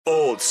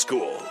Old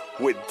School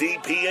with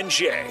DP and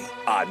J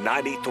on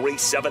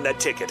 93.7 The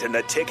Ticket and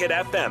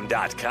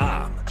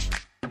theticketfm.com.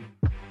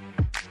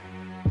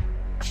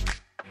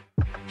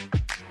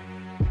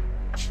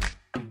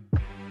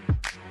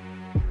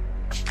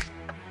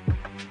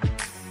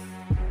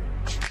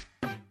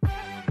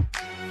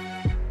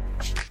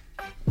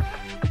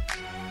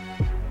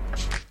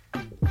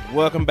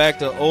 Welcome back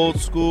to Old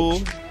School.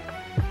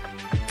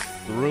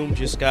 The room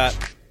just got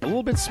a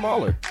little bit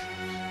smaller.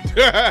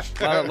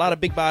 a lot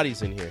of big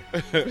bodies in here.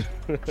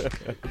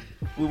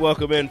 We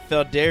welcome in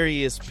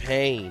Feldarius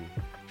Payne.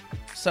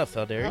 What's up,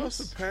 Feldarius? How's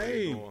the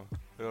pain?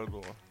 How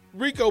going?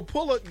 Rico,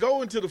 pull it.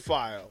 Go into the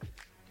file.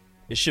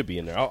 It should be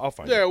in there. I'll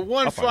find it. Yeah,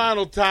 one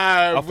final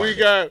time. We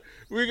got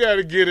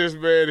to get this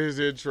man his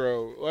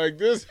intro like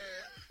this.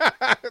 Yeah,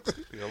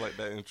 I like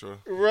that intro.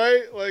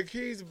 Right? Like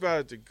he's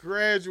about to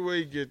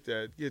graduate, get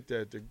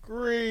that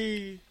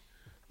degree.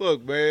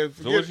 Look, man.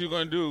 So what you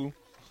gonna do?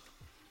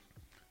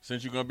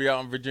 Since you're gonna be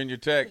out in Virginia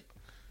Tech,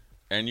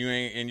 and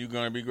you're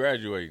gonna be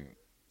graduating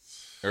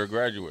or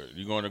graduate,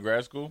 you going to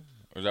grad school?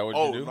 Is that what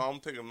you do? No, I'm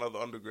taking another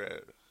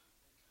undergrad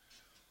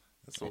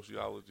in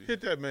sociology.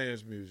 Hit that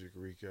man's music,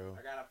 Rico.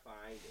 I gotta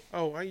find it.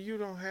 Oh, you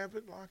don't have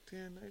it locked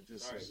in.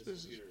 This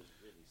is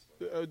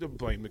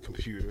blame the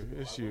computer.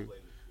 It's you.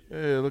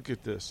 Yeah, look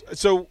at this.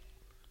 So,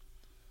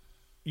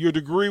 your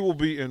degree will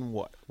be in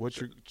what? What's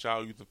your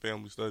Child, Youth, and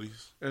Family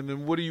Studies. And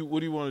then what do you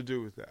want to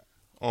do with that?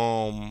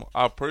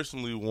 I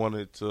personally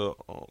wanted to,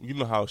 you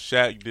know how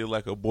Shaq did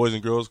like a Boys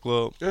and Girls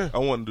Club? Yeah. I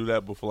want to do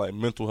that, but for like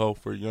mental health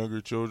for younger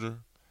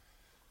children.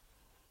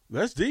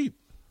 That's deep.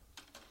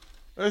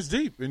 That's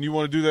deep. And you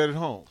want to do that at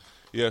home?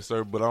 Yes,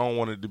 sir, but I don't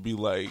want it to be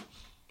like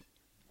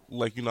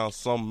you know,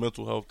 some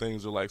mental health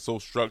things are like so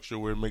structured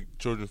where it make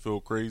children feel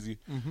crazy.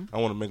 Mm-hmm. I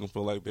want to make them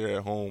feel like they're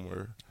at home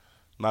or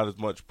not as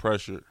much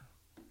pressure.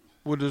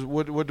 What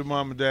do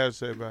mom and dad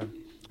say about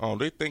it?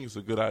 They think it's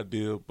a good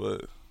idea,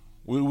 but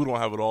we don't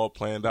have it all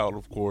planned out,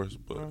 of course.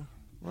 But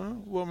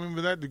well, I mean,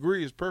 but that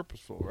degree is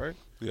purposeful, right?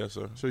 Yes,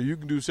 sir. So you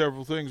can do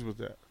several things with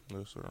that.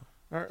 Yes, sir.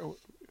 All right,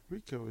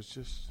 Rico is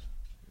just.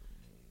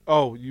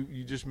 Oh,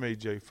 you just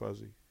made Jay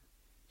fuzzy.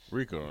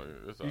 Rico,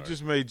 you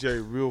just made Jay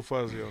real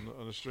fuzzy on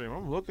the stream.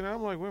 I'm looking at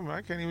him like, wait a minute,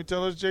 I can't even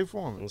tell it's Jay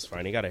Foreman. It's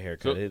fine. He got a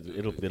haircut.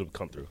 It'll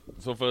come through.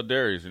 So for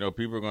Darius,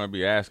 people are going to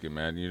be asking,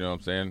 man. You know what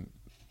I'm saying?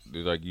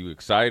 They're like, you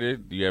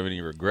excited? Do you have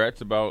any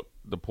regrets about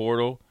the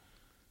portal?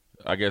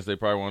 I guess they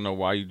probably want to know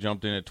why you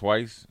jumped in it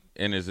twice.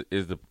 And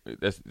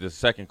that's the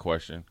second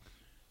question.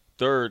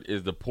 Third,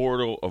 is the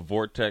portal a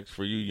vortex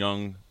for you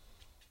young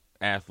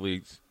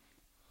athletes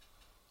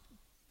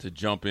to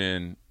jump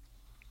in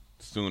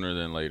sooner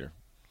than later?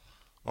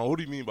 What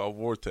do you mean by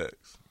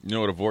vortex? You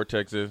know what a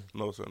vortex is?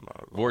 No, sir.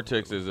 No.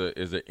 Vortex is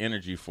an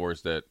energy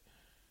force that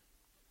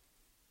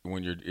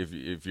when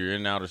if you're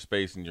in outer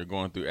space and you're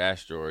going through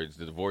asteroids,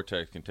 the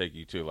vortex can take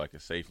you to like a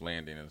safe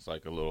landing, and it's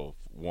like a little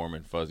warm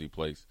and fuzzy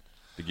place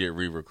to get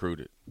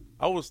re-recruited.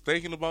 I was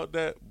thinking about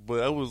that,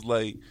 but I was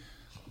like,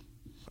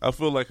 I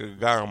feel like a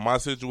guy in my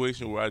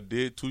situation where I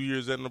did 2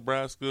 years at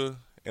Nebraska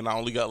and I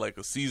only got like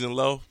a season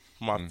left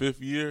for my fifth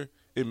year.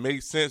 It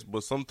makes sense,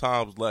 but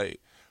sometimes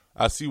like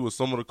I see what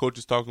some of the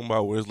coaches talking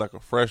about where it's like a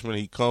freshman,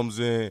 he comes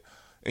in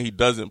and he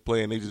doesn't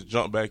play and they just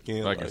jump back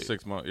in. Like in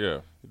 6 months,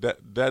 yeah.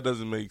 That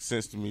doesn't make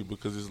sense to me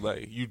because it's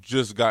like you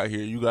just got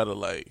here. You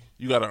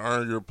gotta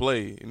earn your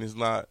play. And it's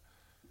not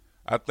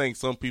 – I think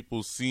some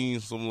people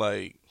seen some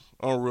like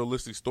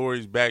unrealistic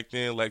stories back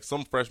then. Like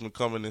some freshmen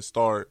come in and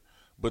start,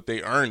 but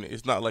they earn it.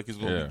 It's not like it's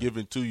going to be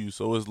given to you.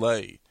 So it's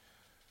like –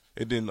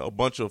 and then a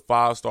bunch of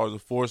 5 stars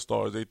and 4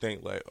 stars, they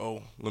think like,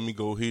 oh, let me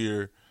go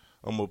here.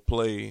 I'm going to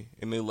play.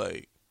 And they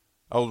like,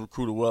 I was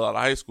recruited well out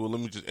of high school. Let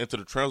me just enter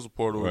the transfer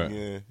portal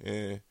again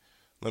and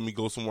let me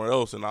go somewhere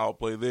else and I'll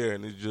play there.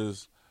 And it's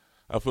just,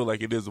 I feel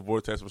like it is a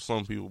vortex for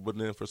some people. But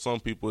then for some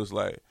people, it's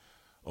like,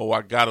 oh,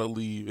 I got to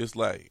leave. It's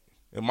like,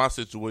 in my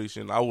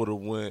situation, I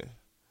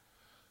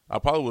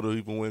probably would have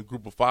even went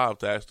group of 5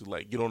 to actually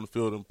like get on the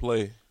field and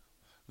play.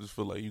 I just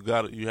feel like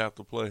you have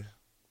to play.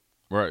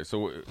 Right.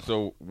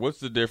 So what's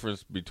the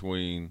difference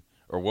between,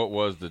 or what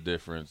was the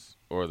difference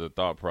or the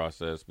thought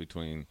process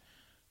between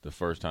the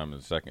first time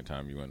and the second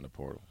time you went in the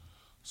portal?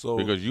 So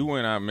because you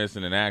went out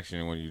missing in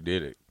action when you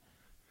did it.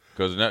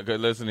 Because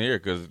listen here,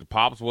 because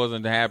Pops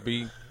wasn't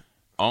happy,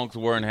 Unks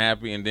weren't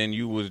happy, and then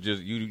you was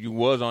just you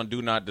was on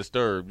Do Not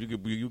Disturb.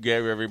 You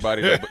gave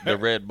everybody the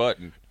red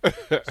button.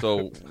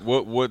 So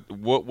what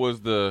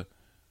was the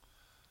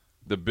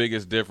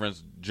biggest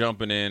difference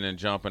jumping in and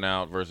jumping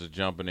out versus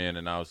jumping in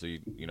and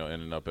obviously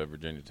ending up at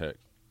Virginia Tech?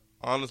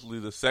 Honestly,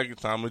 the second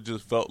time it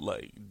just felt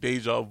like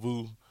deja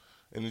vu.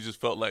 And it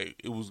just felt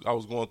like I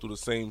was going through the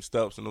same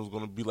steps and it was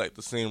going to be like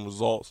the same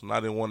results. And I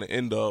didn't want to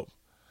end up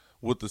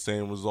with the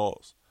same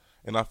results.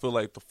 And I feel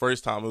like the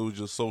first time it was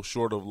just so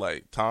short of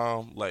like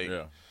time. Like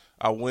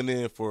I went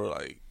in for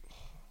like,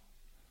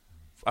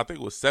 I think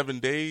it was 7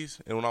 days.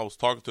 And when I was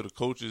talking to the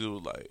coaches, it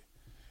was like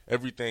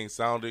everything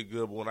sounded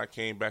good. But when I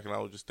came back and I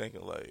was just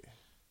thinking like,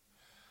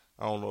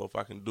 I don't know if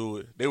I can do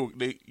it. They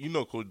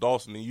Coach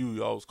Dawson and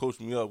y'all was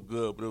coaching me up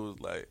good. But it was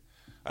like,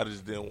 I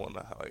just didn't want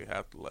to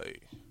have to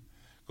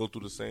go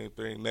through the same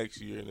thing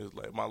next year, and it's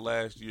like my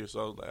last year, so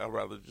I was like, I'd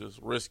rather just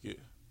risk it,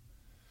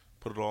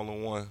 put it all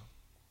in one.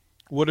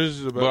 What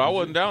is it about? But I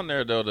wasn't down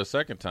there though the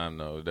second time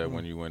though. That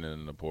when you went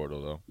in the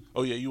portal though.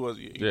 Oh yeah, you was.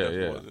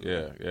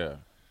 Yeah.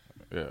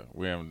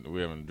 We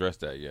haven't addressed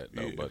that yet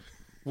though. Yeah. But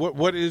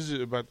What is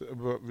it about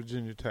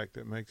Virginia Tech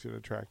that makes it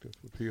attractive,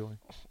 appealing?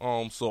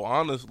 So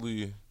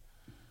honestly,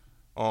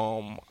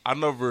 I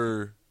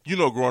never,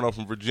 growing up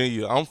in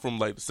Virginia, I'm from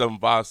like the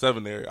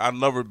 757 area. I've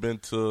never been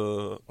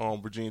to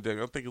Virginia Tech.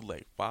 I think it's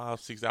like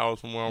 5-6 hours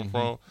from where I'm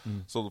from.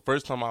 So the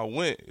first time I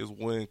went is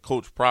when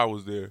Coach Pry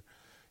was there,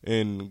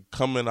 and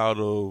coming out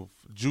of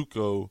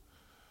JUCO,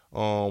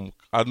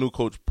 I knew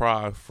Coach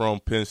Pry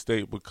from Penn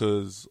State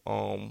because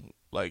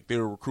they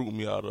were recruiting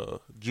me out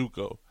of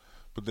JUCO,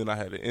 but then I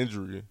had an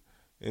injury.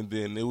 And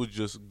then it was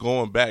just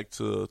going back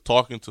to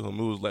talking to him.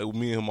 It was like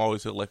me and him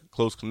always had like a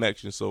close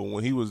connection. So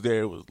when he was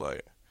there, it was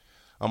like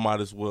I might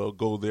as well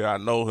go there. I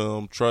know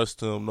him,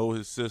 trust him, know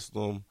his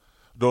system.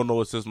 Don't know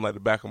his system like the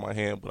back of my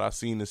hand, but I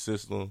seen his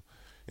system,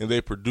 and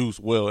they produce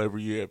well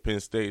every year at Penn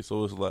State.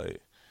 So it's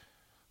like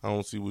I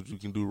don't see what you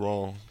can do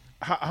wrong.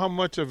 How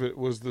much of it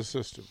was the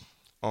system?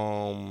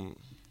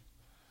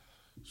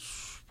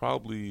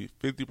 Probably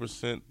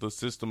 50% the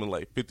system and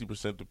like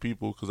 50% the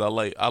people, because I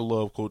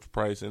love Coach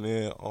Price and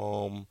then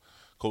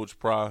Coach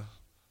Pry.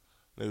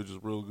 They were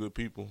just real good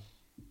people.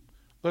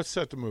 Let's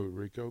set the mood,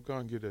 Rico. Go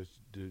and get that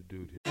dude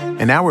here.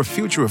 In our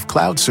Future of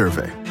Cloud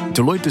survey,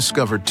 Deloitte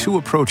discovered two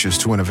approaches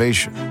to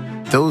innovation.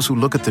 Those who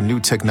look at the new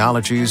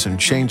technologies and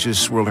changes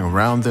swirling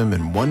around them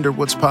and wonder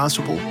what's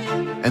possible,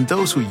 and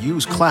those who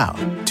use cloud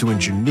to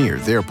engineer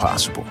their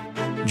possible,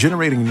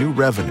 generating new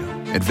revenue,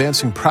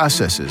 advancing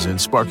processes,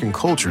 and sparking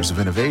cultures of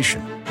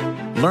innovation.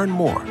 Learn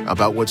more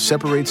about what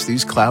separates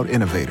these cloud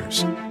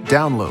innovators.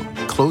 Download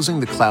Closing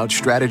the Cloud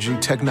Strategy,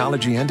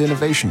 Technology, and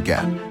Innovation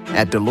Gap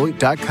at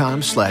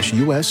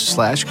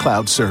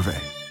Deloitte.com/US/cloud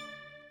survey.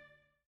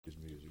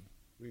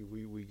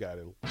 We got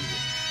it.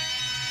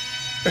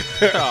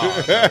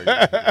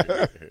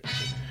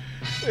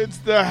 It's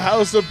the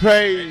House of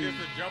Pain.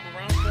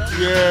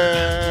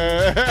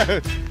 Yeah.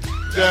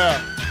 Now,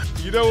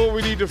 you know what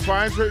we need to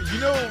find for him? You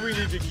know what we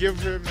need to give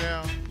him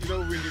now? You know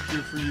what we need to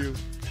do for you?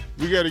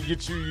 We got to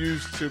get you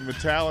used to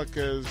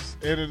Metallica's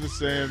Enter the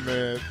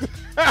Sandman.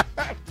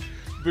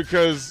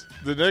 Because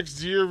the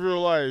next year of your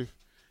life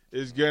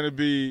is going to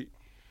be,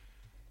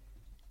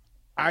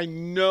 I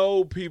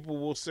know people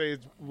will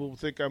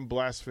think I'm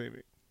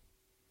blaspheming,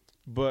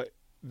 but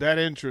that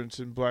entrance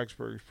in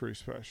Blacksburg is pretty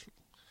special.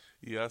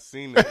 Yeah, I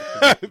seen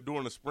that.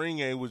 During the spring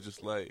game, it was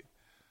just like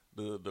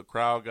the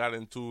crowd got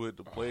into it.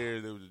 The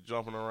players, they were just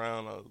jumping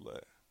around. I was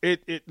like,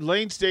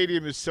 Lane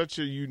Stadium is such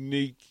a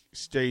unique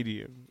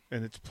stadium,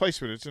 and its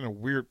placement, it's in a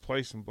weird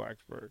place in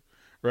Blacksburg,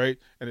 right?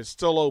 And it's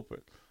still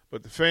open.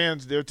 But the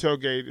fans, their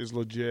tailgate is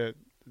legit.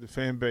 The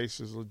fan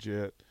base is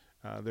legit.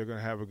 They're going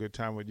to have a good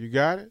time with you.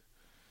 Got it?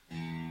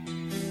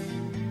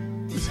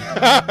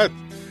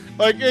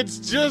 It's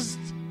just,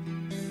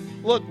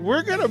 look,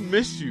 we're going to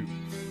miss you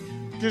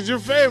because you're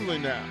family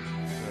now.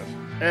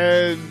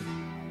 And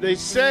they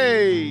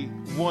say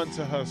once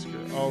a Husker,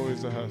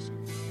 always a Husker.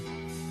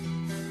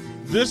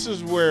 This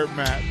is where it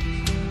matters.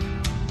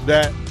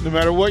 That no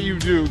matter what you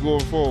do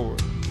going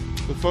forward,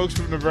 the folks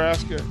from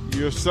Nebraska,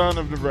 you're a son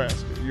of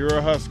Nebraska. You're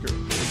a Husker.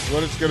 It's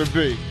what it's going to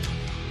be.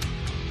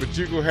 But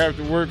you're going to have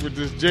to work with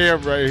this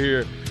jam right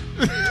here.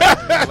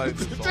 I like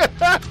this song.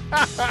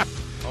 I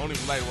don't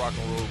even like rock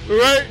and roll.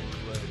 Right?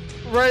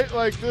 Right?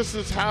 Like, this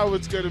is how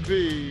it's going to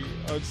be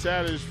on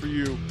Saturdays for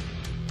you.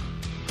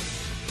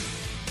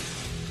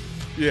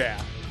 Yeah.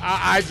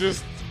 I've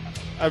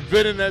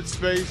been in that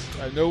space.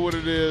 I know what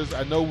it is.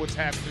 I know what's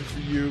happening for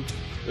you.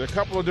 There are a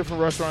couple of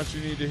different restaurants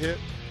you need to hit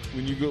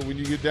when you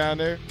get down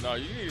there. No,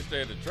 you need to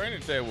stay at the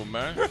training table,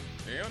 man. You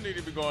don't need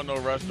to be going to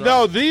no restaurant.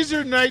 No, these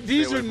are nice.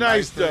 These are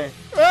nice though.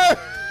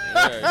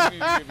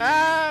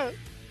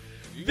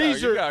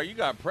 You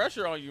got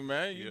pressure on you,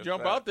 man. You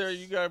jump out there,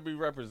 you got to be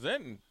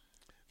representing.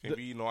 Can't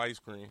be eating no ice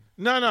cream.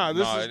 No.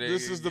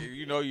 This is the.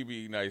 You know you be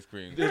eating ice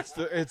cream. It's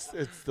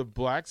the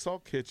Black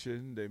Salt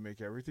Kitchen. They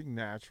make everything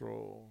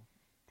natural.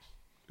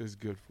 It's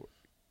good for you.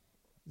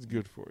 It's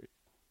good for you.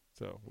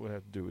 So we'll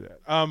have to do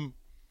that.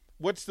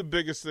 What's the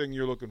biggest thing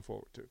you're looking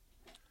forward to?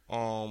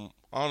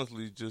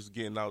 Honestly, just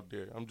getting out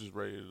there. I'm just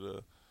ready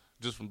to,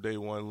 just from day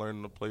one,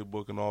 learning the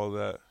playbook and all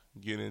that,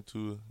 get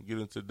into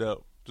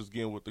depth, just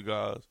getting with the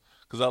guys.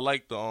 Because I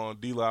liked the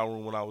D-line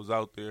room when I was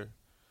out there.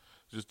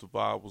 Just the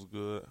vibe was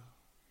good.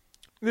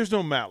 There's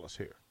no malice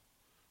here,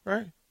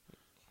 right?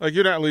 Like,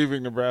 you're not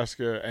leaving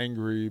Nebraska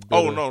angry. Bitter,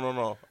 oh,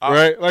 no.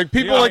 Right? Like,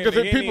 people like to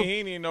think people. He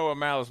didn't even know what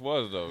malice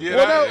was, though. Yeah,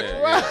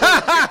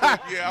 I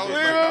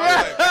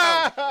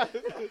was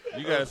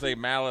you got to say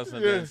malice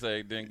and then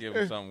give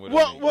him something with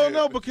it.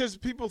 No, because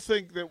people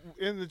think that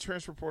in the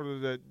transfer portal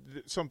that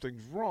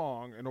something's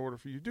wrong in order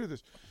for you to do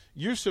this.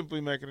 You're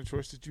simply making a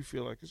choice that you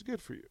feel like is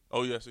good for you.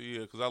 Oh, yes,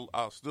 yeah, because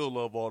I still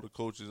love all the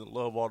coaches and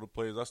love all the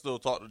players. I still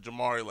talk to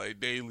Jamari,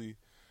 daily.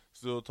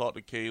 Still talk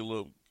to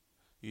Caleb.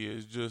 Yeah,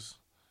 it's just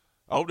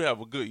I hope they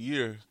have a good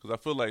year because I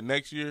feel like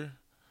next year,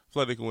 I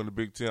feel like they can win the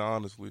Big Ten,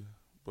 honestly.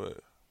 But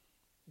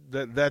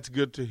That's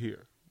good to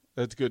hear.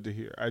 That's good to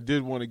hear. I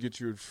did want to get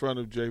you in front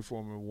of Jay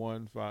Foreman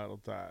one final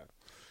time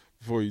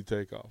before you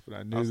take off. And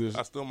I knew this.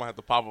 I still might have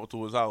to pop up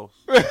to his house.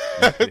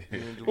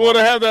 Well,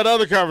 to have that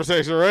other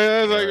conversation,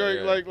 right? That's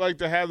Yeah. like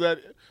to have that.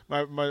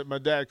 My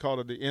dad called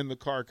it the in the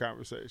car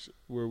conversation,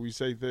 where we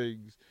say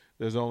things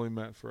that's only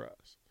meant for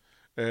us,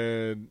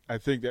 and I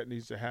think that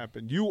needs to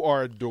happen. You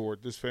are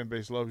adored. This fan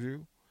base loves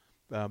you.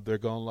 They're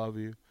gonna love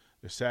you.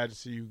 They're sad to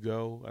see you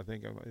go. I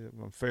think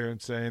I'm fair in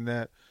saying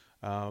that.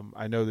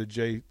 I know that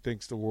Jay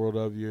thinks the world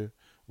of you.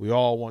 We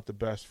all want the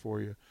best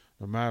for you,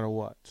 no matter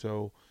what.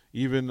 So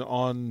even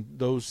on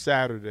those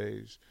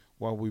Saturdays,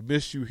 while we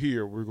miss you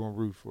here, we're gonna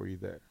root for you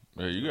there.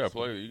 Yeah, you gotta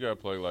play. You gotta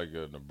play like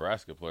a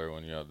Nebraska player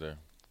when you're out there.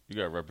 You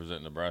gotta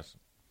represent Nebraska.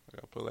 I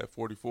got to play like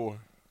 44.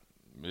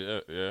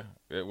 Yeah.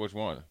 Which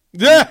one?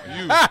 Yeah.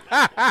 You.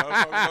 I'm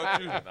talking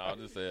about you. No, I'm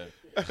just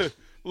saying.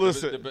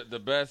 Listen, The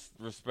best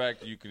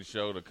respect you can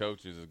show to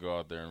coaches is go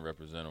out there and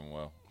represent them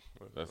well.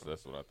 That's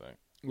what I think.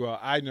 well,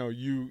 I know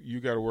you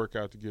got to work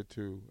out to get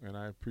to, and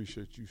I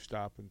appreciate you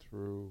stopping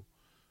through.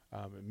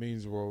 It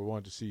means the world. We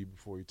wanted to see you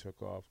before you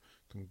took off.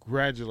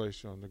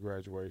 Congratulations on the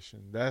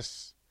graduation.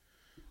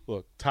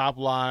 Look, top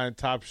line,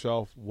 top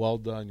shelf. Well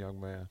done, young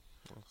man.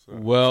 So,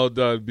 Well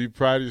done. Be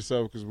proud of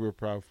yourself because we're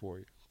proud for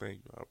you. thank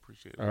you. I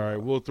appreciate it. All right,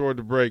 we'll throw it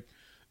to break.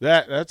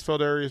 That's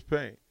Feldarius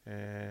Payne,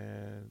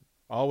 and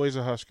always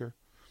a Husker.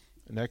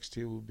 Next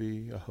year will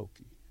be a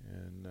Hokie,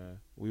 and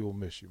we will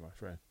miss you, my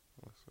friend.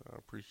 I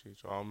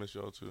appreciate y'all. I'll miss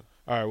y'all too.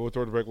 All right, we'll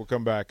throw it to break. We'll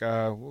come back.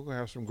 We're going to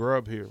have some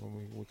grub here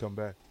when we come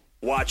back.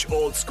 Watch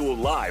Old School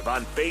live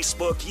on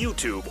Facebook,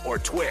 YouTube, or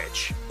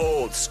Twitch.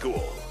 Old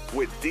School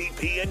with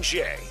DP and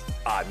J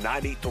on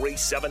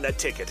 93.7 The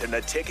Ticket and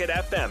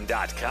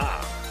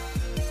theticketfm.com.